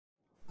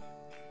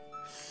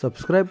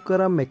Subscribe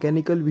करा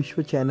mechanical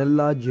विश्व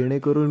चॅनलला,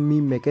 जेणेकरून मी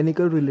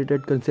मेकॅनिकल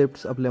रिलेटेड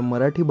कन्सेप्ट्स आपल्या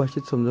मराठी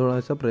भाषेत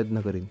समजवण्याचा प्रयत्न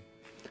करेन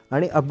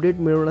आणि अपडेट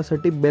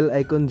मिळवण्यासाठी बेल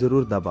आयकॉन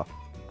जरूर दाबा.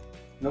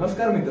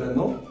 नमस्कार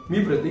मित्रांनो,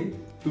 मी प्रतीक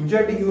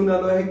तुमच्यासाठी घेऊन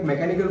आलो आहे एक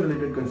मेकॅनिकल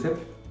रिलेटेड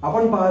कन्सेप्ट.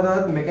 आपण पाहत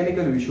आहात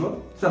मेकॅनिकल विश्व.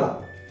 चला.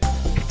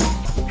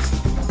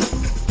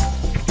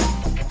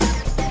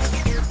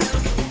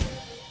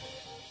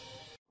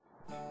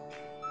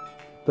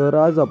 तर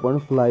आज आपण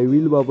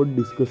फ्लायव्हील बाबत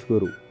डिस्कस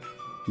करू.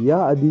 या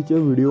आधीच्या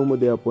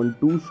व्हिडिओमध्ये आपण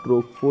 2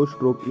 स्ट्रोक 4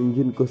 स्ट्रोक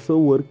इंजिन कसं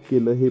वर्क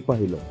केलं हे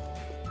पाहिलं.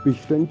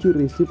 पिस्टनची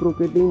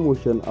रेसिप्रोकेटिंग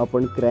मोशन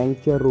आपण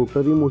क्रँकच्या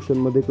रोटरी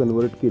मोशनमध्ये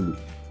कन्वर्ट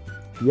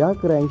केली. या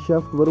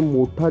क्रँकशाफ्टवर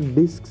मोठा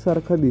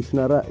डिस्कसारखा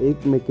दिसणारा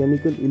एक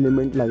मेकॅनिकल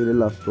इलेमेंट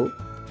लागलेला असतो,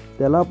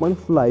 त्याला आपण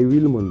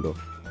फ्लायव्हील म्हणतो.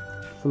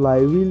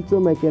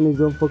 फ्लायव्हीलचं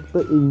मेकॅनिझम फक्त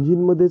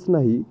इंजिनमध्येच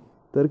नाही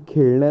तर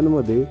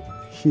खेळण्यांमध्ये,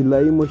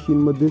 शिलाई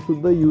मशीनमध्ये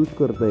सुद्धा यूज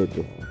करता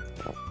येते.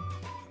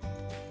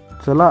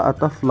 चला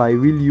आता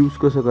फ्लायव्हील यूज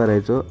कसं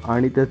करायचं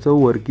आणि त्याचं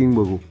वर्किंग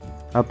बघू.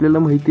 आपल्याला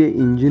माहिती आहे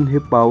इंजिन हे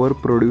पॉवर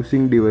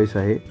प्रोड्युसिंग डिव्हाइस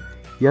आहे.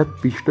 यात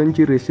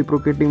पिस्टनची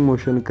रेसिप्रोकेटिंग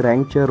मोशन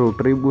क्रँकच्या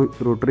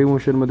रोटरी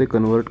मोशनमध्ये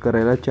कन्वर्ट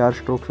करायला 4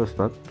 स्ट्रोक्स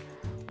असतात.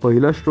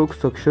 पहिला स्ट्रोक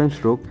सक्शन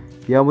स्ट्रोक,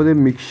 यामध्ये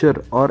मिक्सचर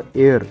ऑर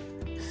एअर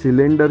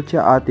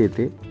सिलेंडरच्या आत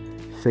येते.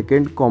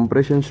 सेकंड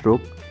कॉम्प्रेशन स्ट्रोक,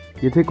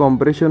 येथे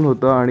कॉम्प्रेशन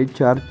होतं आणि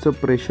चार्जचं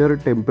प्रेशर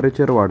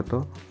टेम्परेचर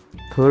वाढतं.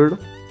 Third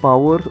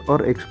power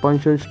or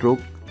expansion stroke,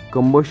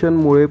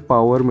 कंबशनमुळे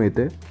power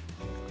मिळते.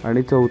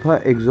 आणि चौथा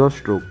एक्झॉस्ट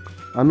स्ट्रोक,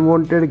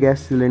 अनवॉन्टेड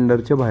गॅस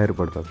सिलेंडरच्या बाहेर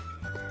पडतात.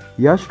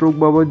 या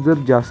स्ट्रोकबाबत जर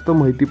जास्त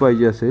माहिती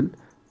पाहिजे असेल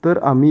तर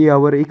आम्ही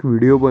यावर एक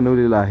व्हिडिओ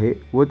बनवलेला आहे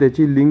व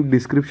त्याची लिंक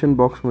डिस्क्रिप्शन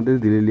बॉक्समध्ये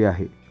दिलेली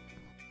आहे.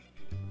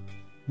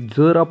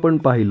 जर आपण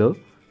पाहिलं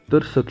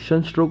तर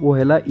सक्शन स्ट्रोक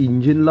व्हायला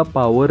इंजिनला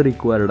पॉवर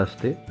रिक्वायर्ड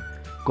असते.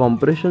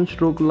 कॉम्प्रेशन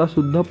स्ट्रोकला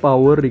सुद्धा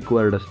पॉवर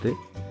रिक्वायर्ड असते.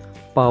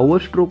 पॉवर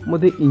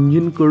स्ट्रोकमध्ये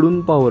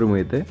इंजिनकडून पॉवर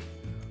मिळते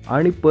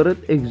आणि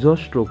परत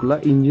एक्झॉस्ट स्ट्रोकला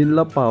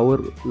इंजिनला पॉवर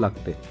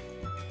लागते.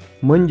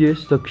 म्हणजे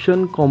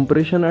सक्शन,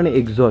 कॉम्प्रेशन आणि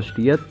एक्झॉस्ट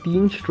या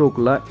 3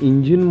 स्ट्रोकला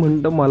इंजिन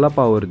म्हणतं मला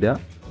पॉवर द्या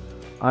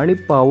आणि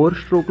पॉवर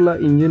स्ट्रोकला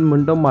इंजिन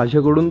म्हणतं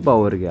माझ्याकडून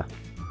पॉवर घ्या.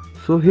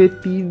 सो हे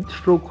 3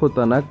 स्ट्रोक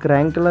होताना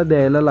क्रँकला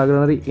द्यायला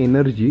लागणारी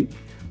एनर्जी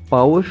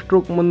पॉवर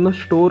स्ट्रोकमधनं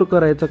स्टोअर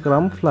करायचं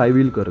काम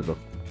फ्लायव्हील करतं.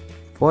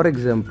 फॉर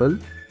एक्झाम्पल,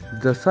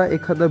 जसा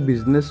एखादा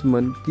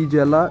बिझनेसमन की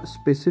ज्याला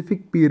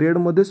स्पेसिफिक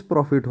पिरियडमध्येच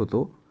प्रॉफिट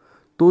होतो,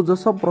 तो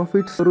जसा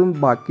प्रॉफिट करून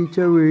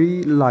बाकीच्या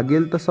वेळी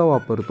लागेल तसा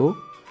वापरतो,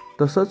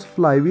 तसंच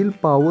फ्लायव्हील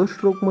पॉवर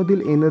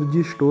स्ट्रोकमधील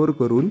एनर्जी स्टोअर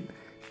करून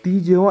ती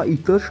जेव्हा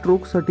इतर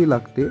स्ट्रोकसाठी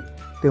लागते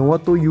तेव्हा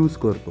तो यूज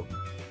करतो.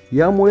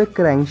 यामुळे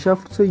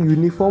क्रँकशाफ्टचं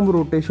युनिफॉर्म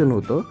रोटेशन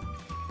होतं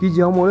की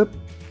ज्यामुळे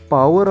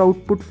पॉवर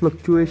आउटपुट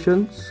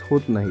फ्लक्च्युएशन्स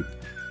होत नाहीत.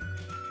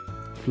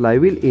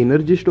 फ्लायव्हील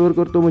एनर्जी स्टोअर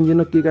करतो म्हणजे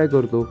नक्की काय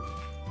करतो?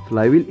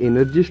 फ्लायव्हील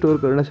एनर्जी स्टोअर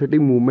करण्यासाठी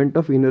मुवमेंट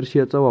ऑफ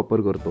इनर्शियाचा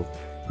वापर करतो.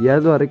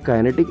 याद्वारे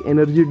kinetic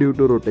energy due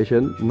to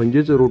rotation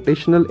म्हणजेच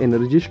रोटेशनल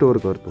एनर्जी स्टोअर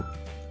करतो.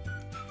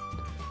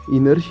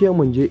 इनर्शिया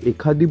म्हणजे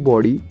एखादी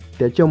बॉडी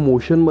त्याच्या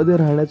मोशनमध्ये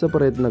राहण्याचा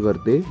प्रयत्न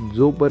करते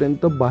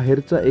जोपर्यंत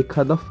बाहेरचा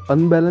एखादा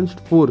अनबॅलन्स्ड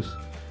फोर्स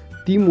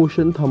ती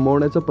मोशन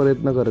थांबवण्याचा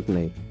प्रयत्न करत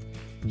नाही.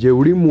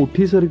 जेवढी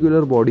मोठी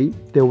सर्क्युलर बॉडी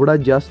तेवढा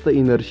जास्त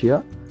इनर्शिया,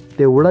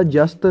 तेवढा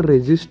जास्त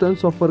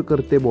रेझिस्टन्स ऑफर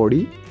करते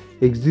बॉडी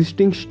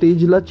एक्झिस्टिंग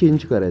स्टेजला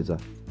चेंज करायचा.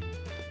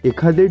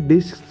 एखादे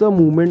डिस्कचा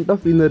movement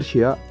of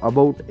inertia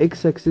about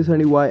x axis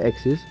आणि वाय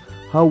ॲक्सिस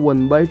हा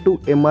 1/2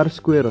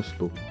 mr²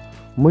 असतो.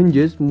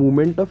 म्हणजेच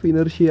मुवमेंट ऑफ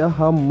इनर्शिया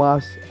हा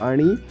मास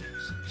आणि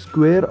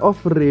स्क्वेअर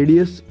ऑफ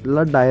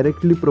रेडियसला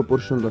डायरेक्टली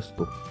प्रपोर्शनल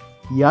असतो.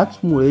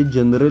 याचमुळे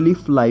जनरली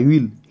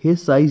फ्लायव्हील हे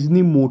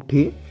साईजनी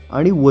मोठे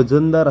आणि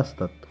वजनदार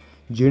असतात,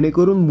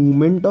 जेणेकरून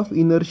मुवमेंट ऑफ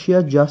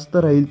इनर्शिया जास्त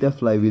राहील त्या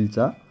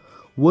फ्लायव्हीलचा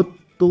व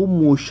तो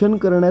मोशन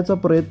करण्याचा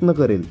प्रयत्न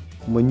करेल,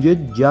 म्हणजे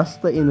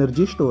जास्त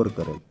एनर्जी स्टोअर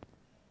करेल.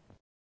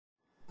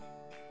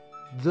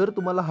 जर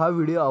तुम्हाला हा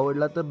व्हिडिओ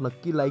आवडला तर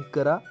नक्की लाईक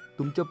करा,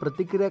 तुमच्या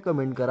प्रतिक्रिया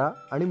कमेंट करा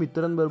आणि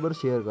मित्रांबरोबर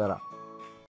शेअर करा.